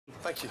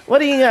Thank you. What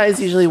do you guys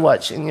usually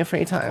watch in your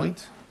free time?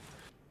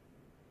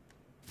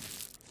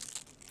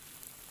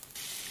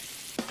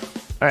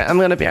 All right, I'm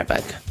gonna be right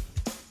back.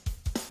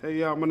 Hey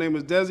y'all, my name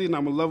is Desi and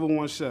I'm a level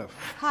 1 chef.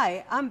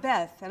 Hi, I'm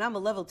Beth and I'm a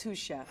level 2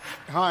 chef.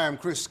 Hi, I'm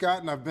Chris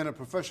Scott and I've been a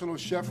professional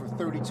chef for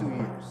 32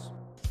 years.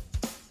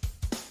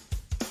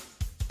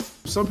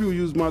 Some people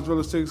use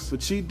mozzarella sticks for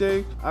cheat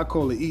day. I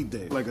call it eat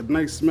day. Like a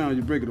nice smile,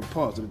 you break it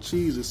apart. So the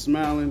cheese is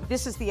smiling.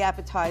 This is the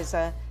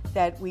appetizer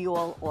that we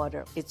all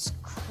order. It's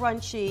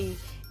crunchy,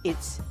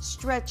 it's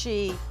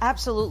stretchy,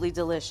 absolutely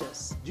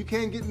delicious. You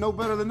can't get no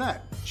better than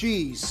that.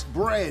 Cheese,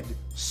 bread,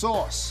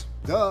 sauce,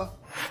 duh.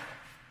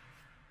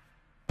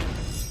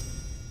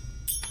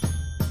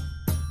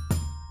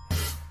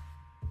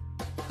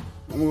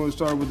 I'm going to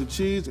start with the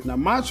cheese. Now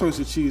my choice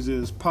of cheese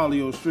is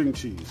Polio string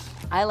cheese.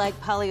 I like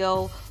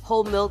Polio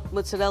whole milk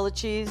mozzarella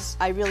cheese.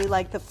 I really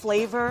like the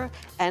flavor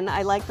and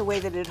I like the way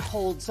that it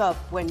holds up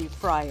when you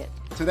fry it.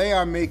 Today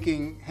I'm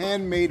making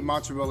handmade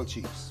mozzarella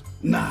cheese.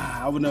 Nah,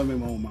 I would never make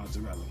my own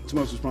mozzarella. Too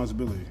much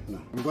responsibility, no.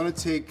 I'm gonna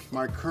take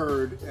my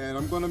curd and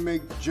I'm gonna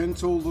make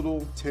gentle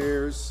little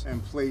tears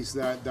and place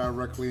that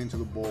directly into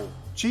the bowl.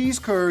 Cheese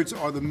curds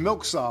are the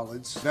milk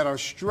solids that are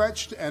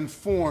stretched and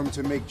formed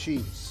to make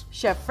cheese.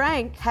 Chef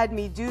Frank had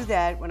me do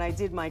that when I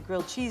did my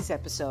grilled cheese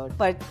episode,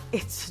 but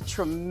it's a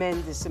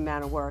tremendous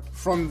amount of work.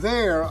 From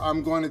there,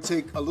 I'm going to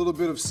take a little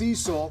bit of sea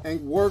salt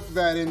and work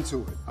that into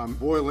it. I'm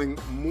boiling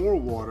more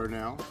water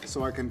now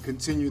so I can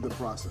continue the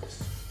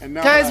process. And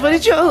now Guys, what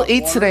did you all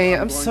eat water, today?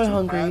 I'm I'm so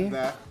going to hungry. add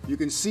that. You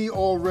can see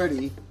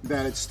already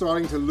that it's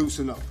starting to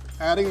loosen up.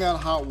 Adding that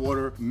hot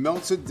water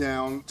melts it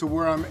down to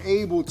where I'm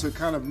able to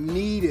kind of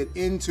knead it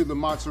into the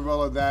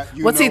mozzarella that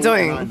you What's he know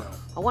and doing? I know.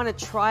 I want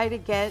to try to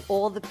get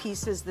all the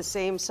pieces the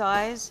same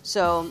size.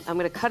 So I'm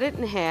going to cut it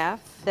in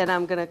half, then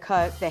I'm going to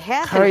cut the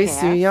half Curry in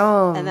half,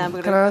 Suyong. and then I'm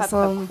going to Can I have cut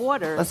some? the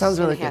quarters That sounds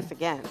really in half good.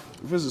 again.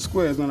 If it's a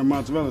square, it's not a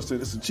mozzarella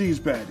stick, it's a cheese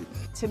patty.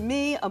 To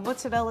me, a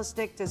mozzarella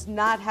stick does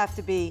not have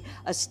to be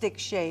a stick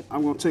shape.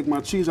 I'm going to take my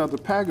cheese out the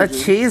A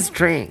packaging. cheese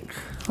drink.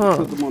 Huh.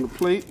 Put them on the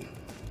plate.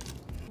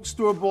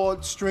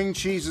 Store-bought string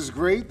cheese is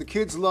great. The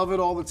kids love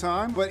it all the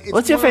time. But it's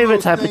What's your one of favorite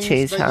those type of things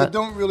cheese, that Hat? you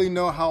don't really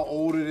know how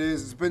old it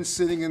is. It's been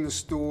sitting in the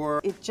store.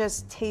 It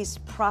just tastes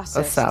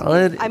processed. A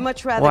salad? I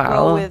much rather Wow.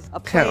 go with a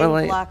Can't plain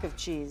relate. block of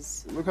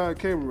cheese. Look how it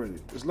came already.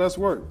 It's less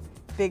work.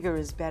 Bigger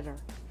is better.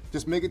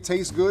 Just make it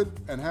taste good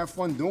and have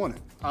fun doing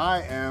it.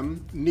 I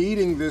am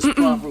kneading this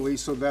properly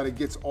so that it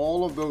gets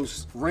all of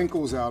those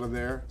wrinkles out of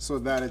there, so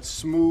that it's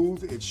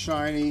smooth, it's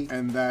shiny,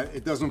 and that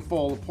it doesn't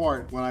fall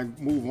apart when I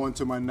move on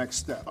to my next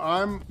step.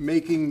 I'm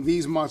making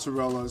these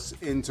mozzarellas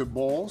into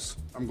balls.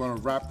 I'm gonna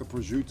wrap the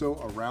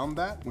prosciutto around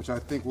that, which I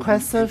think will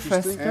Queso be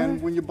interesting. fresco?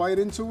 And when you bite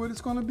into it,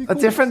 it's gonna be A cool.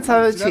 different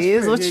type of See, that's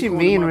cheese? fair. What You you ain't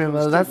mean, going to Remo?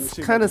 mozzarella That's stick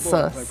and kind of shake out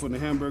the bowl, sus. Like putting a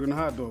hamburger in a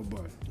hot dog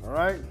bun. All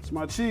right, it's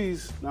my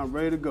cheese. Now I'm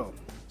ready to go.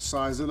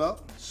 Size it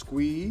up,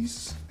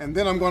 squeeze, and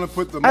then I'm gonna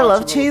put the I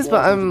love mozzarella cheese, but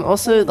balls I'm into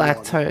also cold water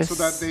lactose, so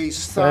that they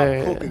stop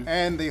so, cooking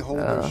and they hold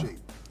their shape.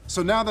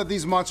 So now that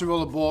these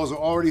mozzarella balls are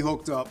already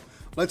hooked up,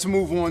 let's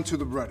move on to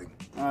the breading.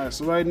 All right,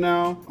 so right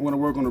now, I'm gonna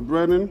work on the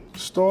breading.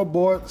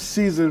 Store-bought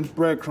seasoned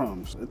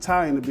breadcrumbs.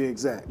 Italian to be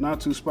exact. Not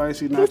too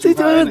spicy, not What's too he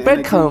doing hot. with and it gives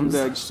you breadcrumbs?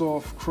 that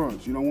soft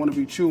crunch. You don't wanna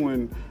be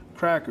chewing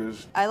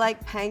crackers. I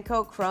like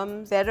panko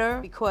crumbs better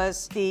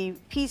because the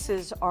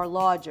pieces are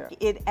larger.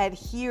 It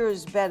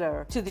adheres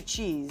better to the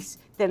cheese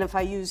than if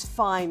I use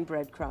fine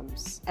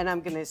breadcrumbs. And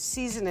I'm gonna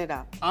season it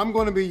up. I'm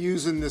going to be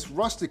using this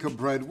rustica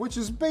bread, which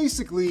is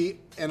basically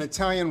an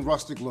Italian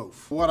rustic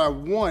loaf. What I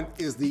want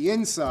is the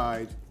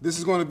inside. This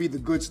is going to be the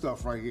good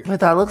stuff right here. But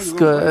that looks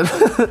good.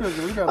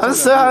 I'm I'm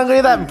so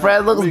hungry. That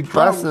bread looks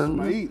bussin'.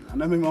 I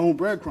never make my own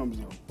breadcrumbs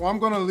though. Well, I'm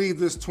going to leave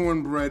this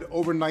torn bread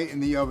overnight in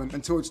the oven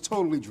until it's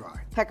totally dry.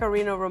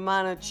 Pecorino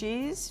Romano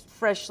cheese,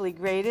 freshly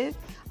grated.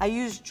 I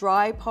use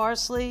dry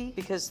parsley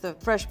because the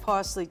fresh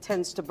parsley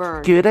tends to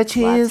burn. Gouda Lots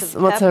cheese,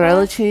 of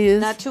mozzarella pepper,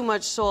 cheese, not too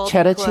much salt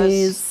cheddar because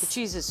cheese. the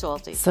cheese is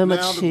salty. So Now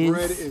much the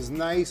bread cheese. is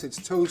nice, it's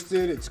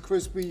toasted, it's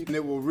crispy, and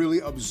it will really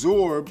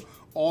absorb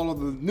all of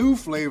the new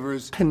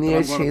flavors. Paneer that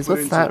I'm gonna cheese, put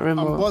what's into that, it.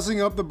 Remo? I'm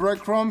buzzing up the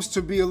breadcrumbs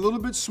to be a little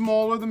bit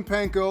smaller than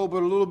panko,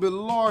 but a little bit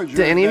larger.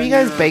 Do any of than you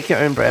guys your bake your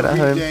own bread at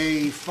home?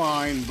 everyday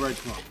fine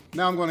breadcrumb.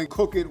 Now I'm going to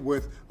cook it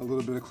with a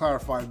little bit of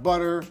clarified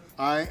butter.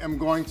 I am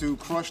going to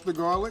crush the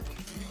garlic.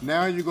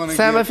 Now you're going to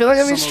Sam, I feel like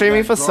I've been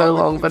streaming for so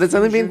long, but it's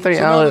only been 3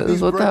 So now that hours.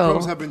 these What the hell?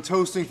 breadcrumbs have been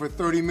toasting for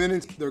 30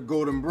 minutes. They're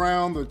golden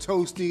brown, they're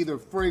toasty, they're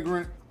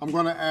fragrant. I'm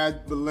going to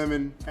add the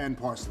lemon and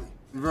parsley.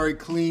 Very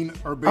clean,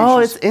 herbaceous. Oh,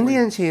 it's flavor.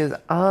 Indian cheese.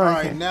 Oh, All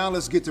okay. right, now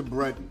let's get to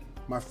breading.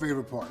 My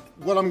favorite part.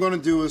 What I'm going to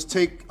do is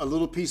take a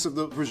little piece of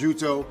the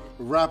prosciutto,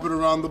 wrap it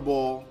around the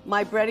ball.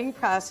 My breading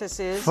process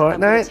is I'm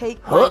going Fortnite? to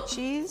take my Huh.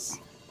 cheese,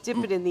 dip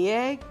it in the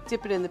egg,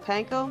 dip it in the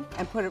panko,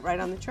 and put it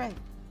right on the tray.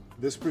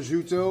 This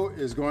prosciutto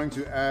is going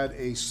to add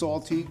a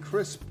salty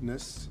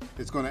crispness.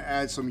 It's going to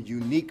add some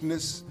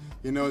uniqueness.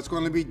 You know, it's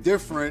going to be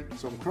different.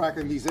 So I'm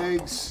cracking these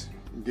eggs,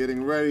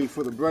 getting ready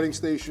for the breading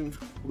station.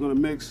 We're gonna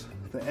mix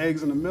the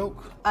eggs and the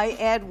milk. I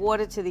add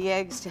water to the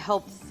eggs to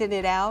help thin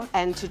it out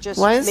and to just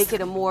Why is make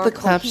it a more the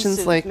captions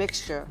cohesive like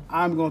mixture.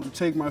 I'm going to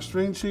take my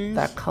string cheese,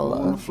 that color?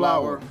 one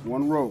flour,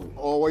 one roll.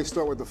 Always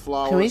start with the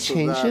flour Can we so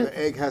change that it? the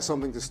egg has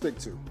something to stick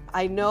to.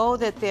 I know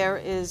that there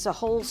is a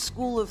whole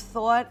school of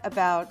thought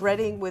about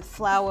breading with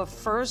flour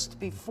first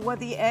before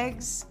the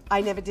eggs.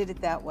 I never did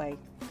it that way.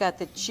 Got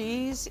the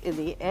cheese in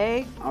the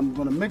egg. I'm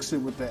going to mix it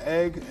with the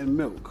egg and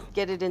milk.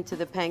 Get it into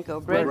the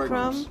panko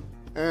breadcrumb.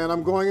 And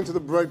I'm going into the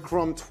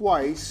breadcrumb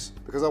twice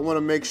because I want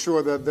to make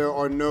sure that there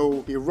are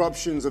no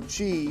eruptions of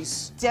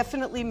cheese.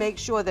 Definitely make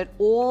sure that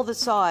all the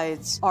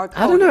sides are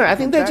coated. I don't know. I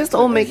think they're Back just to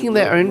all the making egg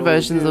their own roll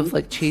versions again. of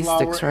like cheese Flour,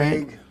 sticks, right?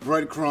 egg,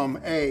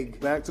 breadcrumb,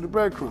 egg. Back to the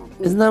breadcrumb.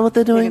 Isn't that what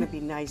they're They're doing? gonna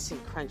be nice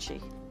and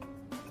crunchy.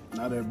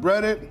 Now they're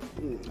breaded.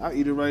 I'd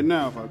eat it right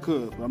now if I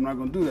could, but I'm not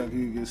gonna do that because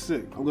you get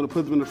sick. I'm gonna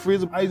put them in the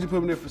freezer. I usually put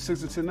them in there for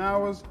 6 to 10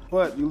 hours,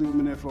 but you leave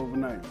them in there for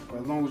overnight, for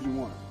as long as you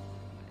want.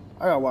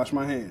 I gotta wash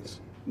my hands.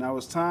 Now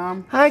it's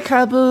time. Hi,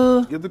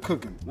 Kabu. Get the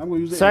cooking. I'm gonna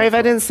use the Sorry air if I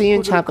fryer. didn't see you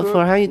in Put it chat to cook,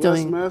 before. How you less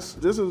doing? Mess.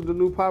 This is the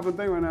new popping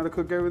thing right now to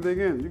cook everything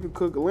in. You can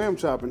cook lamb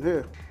chop in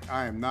here.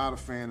 I am not a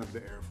fan of the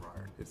air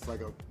fryer. It's like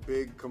a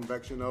big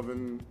convection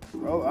oven.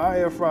 Well, I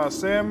air fry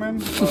salmon,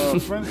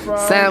 French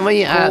fries. Sam, where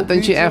you at? cold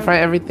Don't you air pizza. fry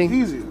everything?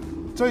 Easier.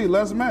 Tell you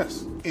less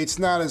mess. It's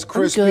not as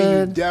crispy. You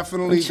good.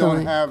 definitely I'm chilling.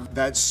 don't have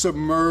that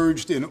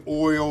submerged in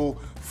oil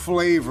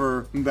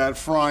flavor that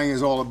frying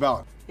is all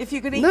about. If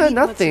you're gonna No, eat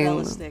nothing.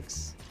 mozzarella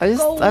sticks, I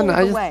just- go I don't know, all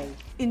I the just way.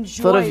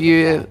 Enjoy Thought of the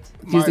you fact.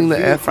 using My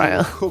the air vehicle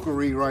fryer.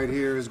 cookery right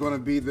here is going to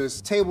be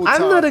this tabletop.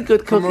 I'm not a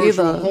good cook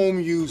commercial either. home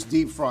use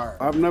deep fryer.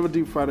 I've never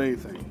deep fried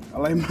anything. I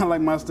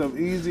like my stuff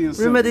easy and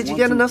simple. Ruma, did you 1,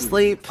 get 2, enough 3.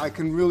 sleep? I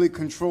can really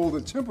control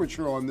the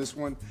temperature on this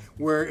one,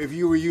 where if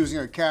you were using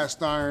a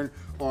cast iron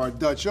or a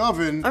Dutch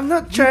oven, I'm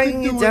not you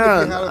dragging could you do it if you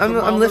down. had a I'm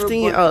thermometer,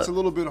 lifting you but up. It's a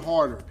little bit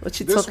harder. What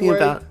you This talking way,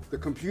 about? The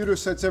computer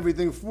sets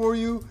everything for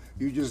you.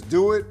 You just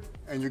do it,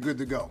 and you're good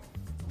to go.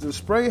 The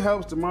spray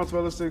helps the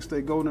mozzarella sticks stay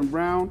golden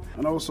brown,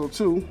 and also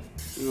too,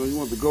 you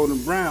want the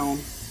golden brown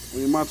on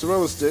your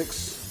mozzarella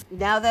sticks.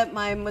 Now that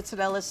my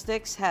mozzarella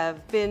sticks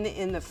have been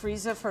in the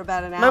freezer for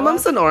about an hour, My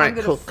mom's an alright I'm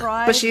gonna cook,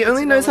 fry but she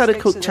only knows how to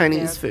mozzarella cook sticks so that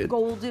Chinese they're food.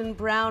 Golden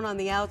brown on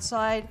the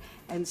outside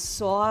and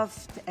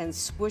soft and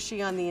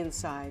squishy on the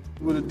inside.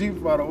 When the deep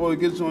fry, the oil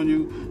gets on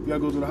you, you gotta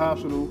go to the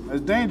hospital.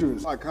 It's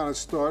dangerous. I kind of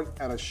start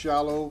at a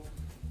shallow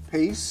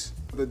pace.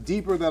 The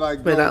deeper that I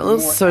go, Wait, that the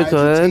looks more so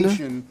good.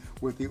 agitation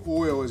with the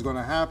oil is going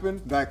to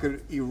happen. That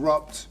could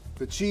erupt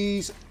the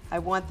cheese. I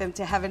want them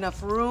to have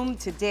enough room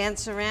to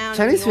dance around.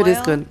 Chinese in the food is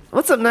oil. good.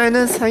 What's up,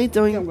 Niners? How you I'm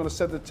doing? gonna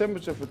set the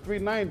temperature for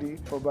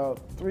 390 for about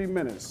 3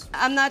 minutes.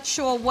 I'm not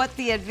sure what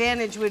the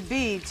advantage would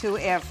be to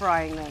air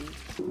frying them.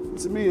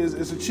 To me,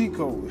 it's a cheat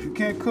code. If you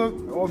can't cook,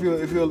 or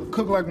if you're a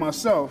cook like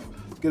myself,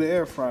 get an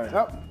air fryer.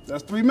 Yep,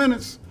 that's 3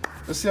 minutes.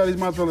 Let's see how these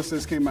mozzarella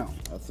sticks came out.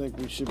 I think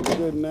we should be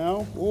good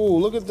now. Ooh,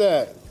 look at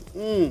that.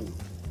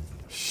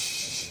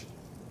 Shh.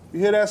 You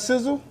hear that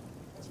sizzle?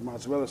 It's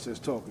mozzarella sticks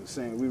talking,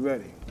 saying we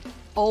ready.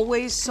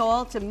 Always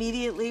salt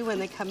immediately when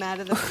they come out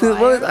of the fryer.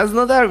 Well, it's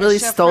not that I really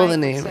Chef stole the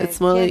Frank would name. say, It's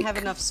more can't like have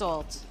enough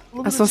salt.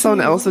 I saw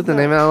someone else with the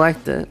name and I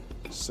liked it.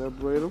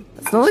 Separate them.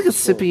 It's not like a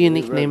super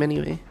unique ready. name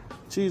anyway.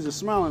 Cheese is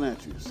smiling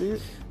at you. See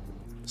it?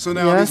 So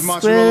now Yes, these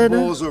mozzarella squid.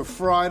 balls are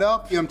fried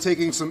up. I'm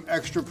taking some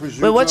extra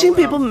prosciutto. We're watching and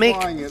people I'm make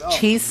frying it up,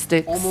 cheese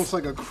sticks, almost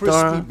like a crispy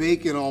Dora.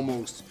 bacon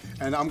almost.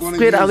 And I'm going to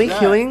Squid, use are we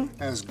that queuing?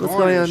 as What's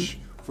going on? garnish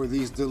for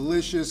these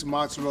delicious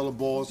mozzarella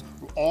balls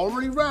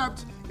already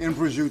wrapped in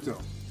prosciutto.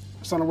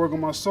 It's time to work on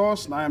my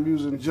sauce. Now I'm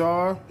using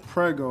Jar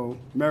Prego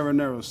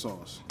marinara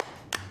sauce.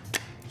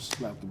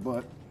 Slap the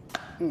butt.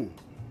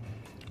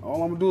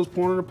 All I'm gonna do is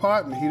pour it in the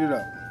pot and heat it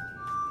up.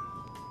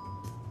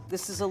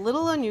 This is a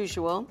little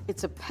unusual.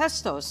 It's a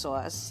pesto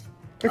sauce.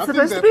 It's I think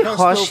supposed to that be pesto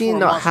Hoshi, for a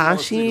not mozzarella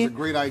stick Hashi. is a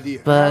great idea.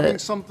 but- Having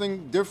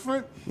something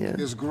different Yeah.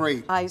 is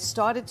great. I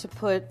started to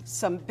put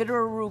some bitter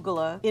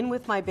arugula in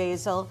with my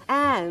basil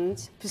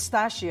and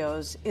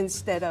pistachios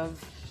instead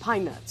of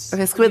pine nuts.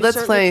 Okay, Squid, You let's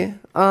certainly-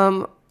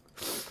 play.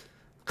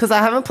 Because I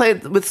haven't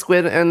played with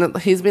Squid and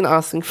he's been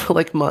asking for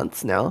like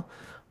months now.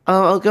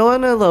 I'll go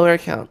on a lower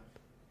account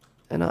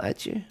and I'll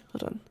add you.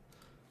 Hold on.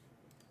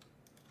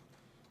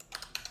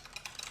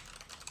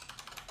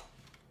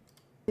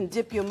 And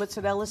dip your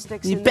mozzarella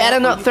sticks You in better there,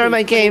 or not you throw can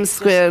my put game, it just-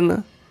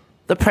 Squid.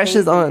 The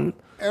pressure's on.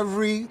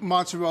 Every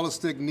mozzarella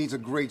stick needs a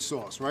great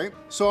sauce, right?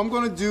 So I'm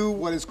going to do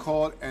what is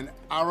called an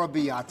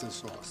arrabbiata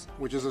sauce,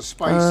 which is a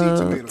spicy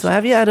tomato sauce. do I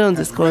have you added on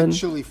Has Discord? red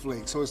chili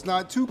flakes, so it's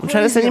not too crazy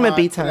trying to send you my hot,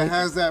 B and tag. it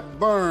has that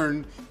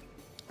burn,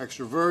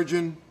 extra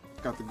virgin,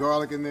 got the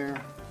garlic in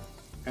there,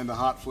 and the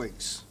hot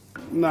flakes.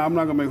 Nah, I'm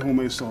not gonna make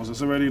homemade sauce.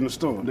 It's already in the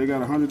store. They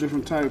got 100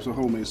 different types of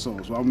homemade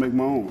sauce, so I'll make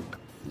my own.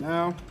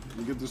 Now,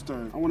 we get this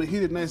started. I wanna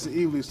heat it nice and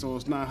evenly so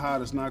it's not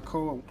hot, it's not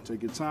cold.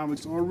 Take your time,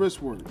 it's on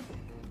wrist work.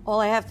 All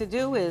I have to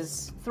do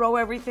is throw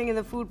everything in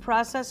the food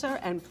processor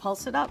and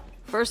pulse it up.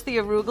 First the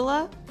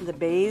arugula, the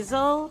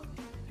basil,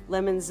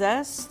 lemon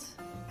zest,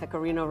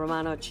 pecorino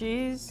romano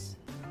cheese,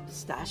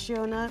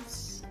 pistachio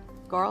nuts,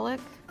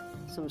 garlic,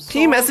 some salt.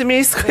 Can you message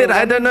me, Squid?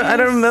 I don't know. I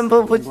don't remember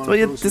I'm gonna what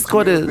your throw some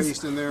Discord tomato is.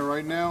 paste in there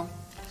right now.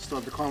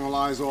 Start to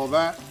caramelize all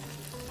that.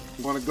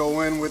 I'm gonna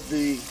go in with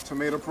the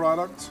tomato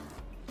product,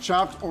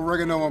 chopped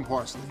oregano and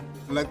parsley.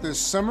 Let this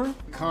simmer,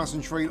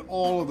 concentrate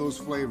all of those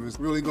flavors.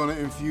 Really gonna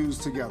infuse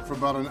together for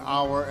about an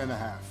hour and a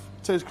half.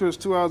 Takes Chris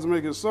 2 hours to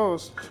make his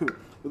sauce.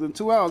 Within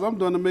 2 hours, I'm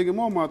done to making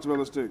more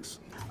mozzarella sticks.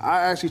 I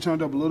actually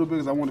turned up a little bit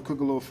because I want to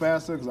cook a little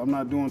faster because I'm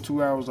not doing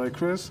 2 hours like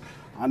Chris.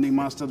 I need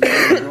my stuff to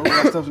go. I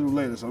got stuff to do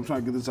later, so I'm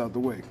trying to get this out the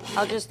way.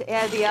 I'll just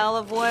add the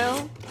olive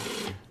oil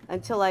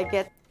until I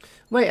get...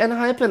 Wait, and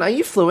Hypen, are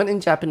you fluent in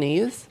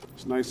Japanese?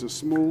 It's nice and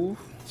smooth.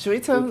 Should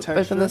we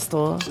open the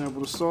store?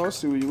 Sample the sauce,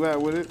 see where you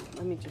at with it.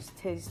 Let me just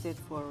taste it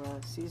for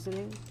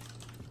seasoning.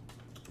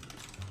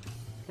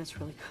 That's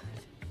really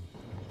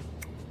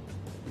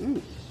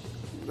good.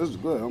 This is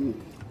good.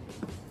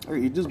 I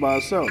can eat this by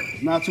itself.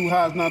 Not too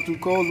hot, not too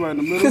cold, right in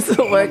the middle. It's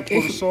not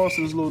working. Put the sauce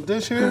in this little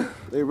dish here.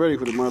 They're ready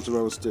for the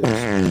mozzarella sticks.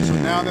 So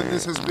now that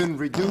this has been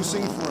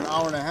reducing for an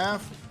hour and a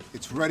half,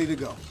 it's ready to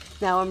go.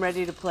 Now I'm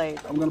ready to plate.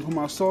 I'm gonna put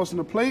my sauce in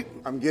the plate.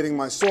 I'm getting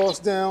my sauce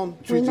down.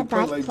 When the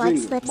plate butt plug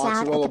slips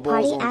out at the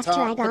party after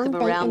I gong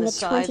bait and the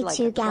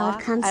 22-gallon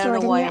comes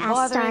stored in your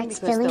ass starts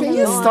filling Can the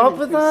you room. stop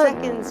with that?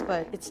 Seconds,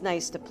 but it's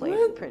nice to plate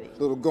it pretty.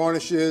 Little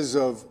garnishes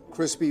of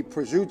crispy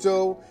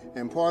prosciutto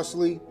and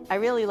parsley. I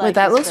really like Wait,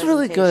 that this looks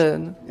really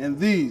presentation. good. And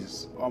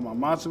these are my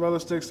mozzarella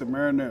sticks and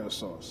marinara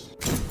sauce.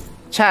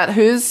 Chat,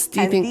 whose do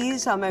you And think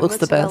these are my looks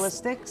the mozzarella best?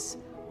 sticks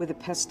with a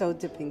pesto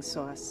dipping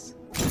sauce.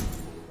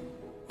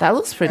 That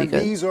looks pretty And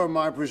good. these are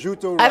my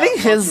prosciutto. I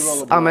think his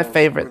mozzarella are my balls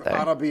favorite, with though.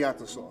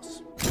 arrabbiata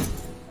sauce.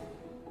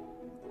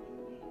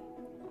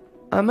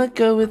 I'm gonna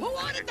go with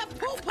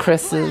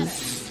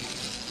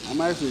Chris's.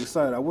 I'm actually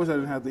excited. I wish I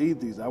didn't have to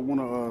eat these. I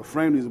want to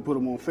frame these and put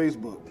them on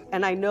Facebook.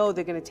 And I know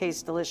they're going to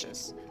taste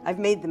delicious. I've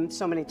made them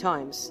so many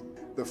times.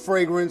 The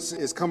fragrance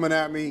is coming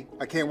at me.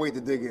 I can't wait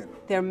to dig in.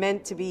 They're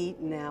meant to be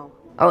eaten now.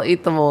 I'll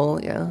eat them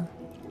all, yeah.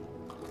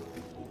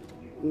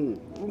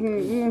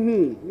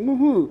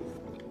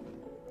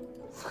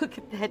 Look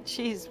at that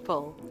cheese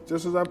pull.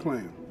 Just as I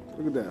planned.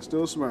 Look at that,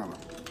 still smiling.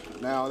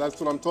 Now,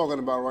 that's what I'm talking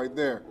about right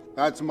there.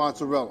 That's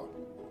mozzarella.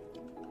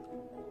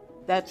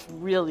 That's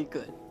really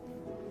good.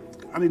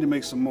 I need to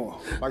make some more.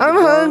 Like I'm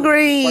the burn,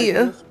 hungry. like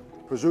this,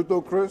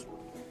 prosciutto crisp,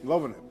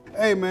 loving it.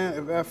 Hey man,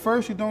 if at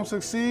first you don't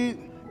succeed,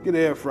 get an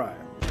air fryer.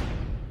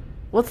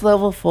 What's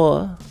level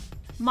 4?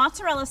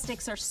 Mozzarella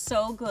sticks are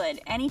so good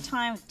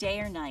anytime,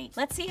 day or night.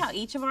 Let's see how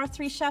each of our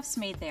 3 chefs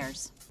made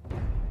theirs.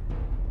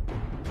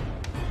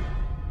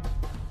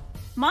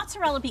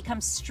 Mozzarella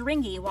becomes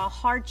stringy while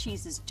hard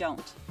cheeses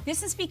don't.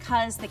 This is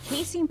because the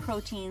casein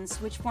proteins,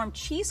 which form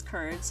cheese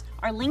curds,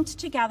 are linked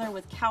together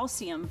with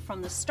calcium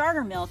from the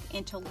starter milk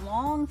into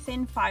long,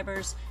 thin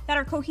fibers that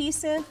are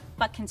cohesive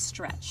but can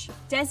stretch.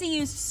 Desi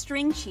used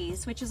string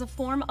cheese, which is a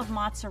form of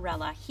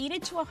mozzarella,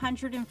 heated to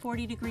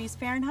 140 degrees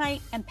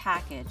Fahrenheit and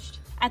packaged.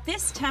 At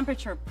this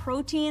temperature,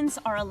 proteins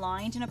are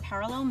aligned in a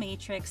parallel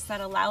matrix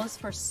that allows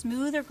for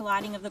smoother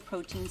gliding of the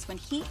proteins when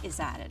heat is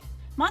added.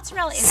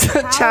 Mozzarella is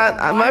Chat,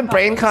 my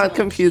brain can't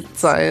compute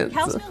science.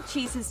 Cow's milk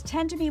cheeses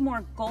tend to be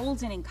more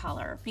golden in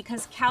color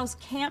because cows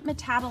can't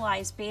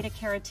metabolize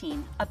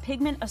beta-carotene, a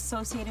pigment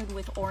associated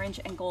with orange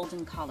and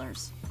golden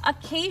colors.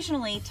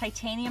 Occasionally,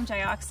 titanium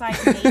dioxide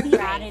may be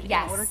added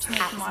in order to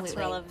make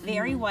mozzarella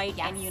very white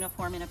and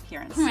uniform in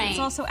appearance. It's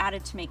also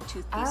added to make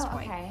toothpaste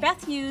white.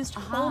 Beth used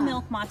whole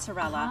milk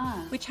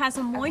mozzarella, which has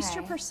a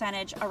moisture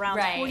percentage around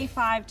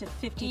 45 to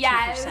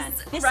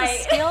 52%. This is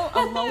still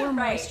a lower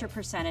moisture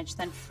percentage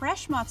than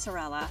fresh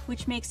mozzarella,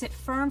 which makes it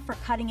firm for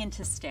cutting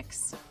into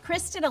sticks.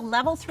 Chris did a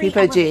level 3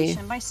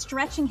 elevation by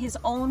stretching his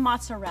own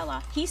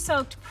mozzarella. He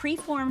soaked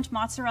preformed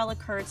mozzarella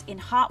curds in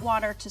hot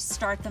water to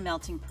start the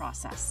melting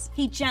process.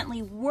 He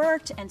gently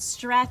worked and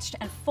stretched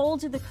and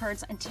folded the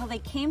curds until they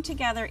came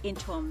together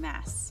into a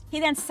mass.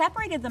 He then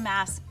separated the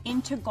mass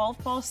into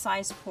golf ball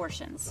sized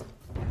portions.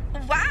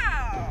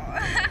 Wow,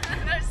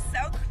 that's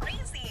so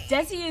crazy.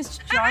 Desi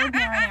used jarred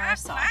marinara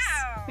sauce.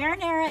 Wow.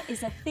 Marinara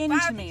is a thin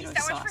tomato thank you so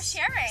sauce. much for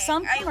sharing.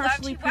 Some I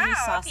commercially loved-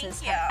 produced wow, sauces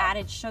thank have you.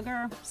 added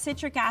sugar,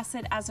 citric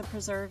acid as a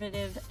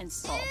preservative, and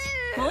salt.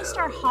 Most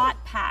are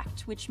hot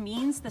packed, which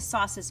means the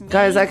sauce is made,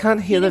 Guys, I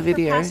can't hear the heated for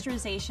video.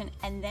 pasteurization,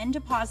 and then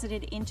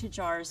deposited into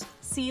jars,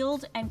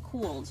 sealed and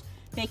cooled,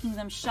 making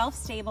them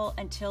shelf-stable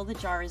until the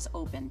jar is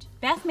opened.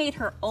 Beth made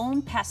her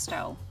own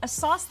pesto, a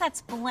sauce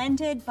that's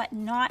blended but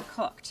not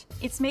cooked.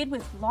 It's made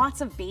with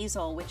lots of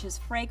basil, which is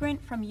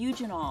fragrant from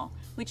eugenol,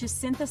 which is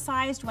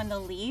synthesized when the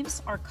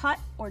leaves are cut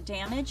or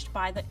damaged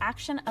by the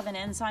action of an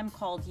enzyme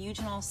called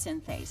eugenol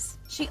synthase.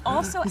 She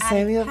also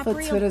signing added up for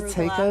peppery Twitter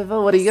arugula,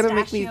 takeover? What are you gonna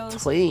make me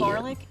pistachios, tweet?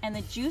 garlic, and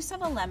the juice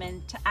of a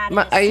lemon to add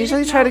I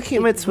usually try to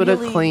keep my Twitter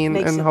really clean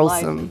makes and it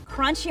wholesome.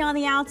 crunchy on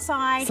the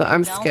outside, So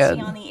I'm melty scared.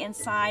 on the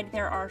inside.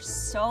 There are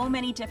so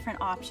many different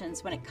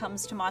options when it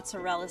comes to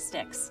mozzarella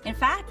sticks. In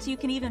fact, you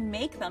can even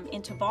make them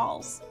into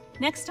balls.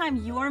 Next time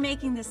you're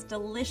making this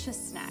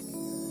delicious snack,